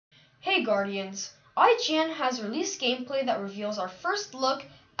Hey Guardians, IGN has released gameplay that reveals our first look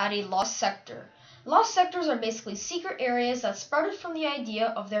at a lost sector. Lost sectors are basically secret areas that sprouted from the idea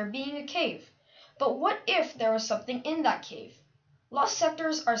of there being a cave. But what if there was something in that cave? Lost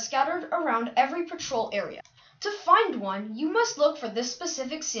sectors are scattered around every patrol area. To find one, you must look for this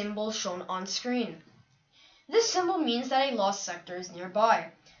specific symbol shown on screen. This symbol means that a lost sector is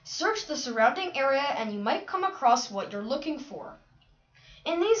nearby. Search the surrounding area and you might come across what you're looking for.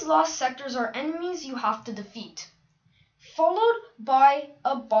 In these lost sectors are enemies you have to defeat, followed by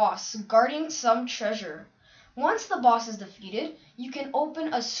a boss guarding some treasure. Once the boss is defeated, you can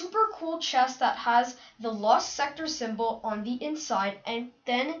open a super cool chest that has the lost sector symbol on the inside, and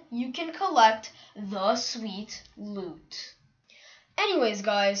then you can collect the sweet loot. Anyways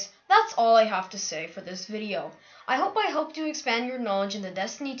guys, that's all I have to say for this video. I hope I helped you expand your knowledge in the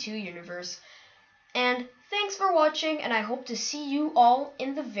Destiny 2 universe. And thanks for watching, and I hope to see you all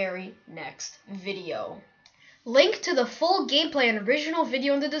in the very next video. Link to the full gameplay and original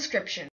video in the description.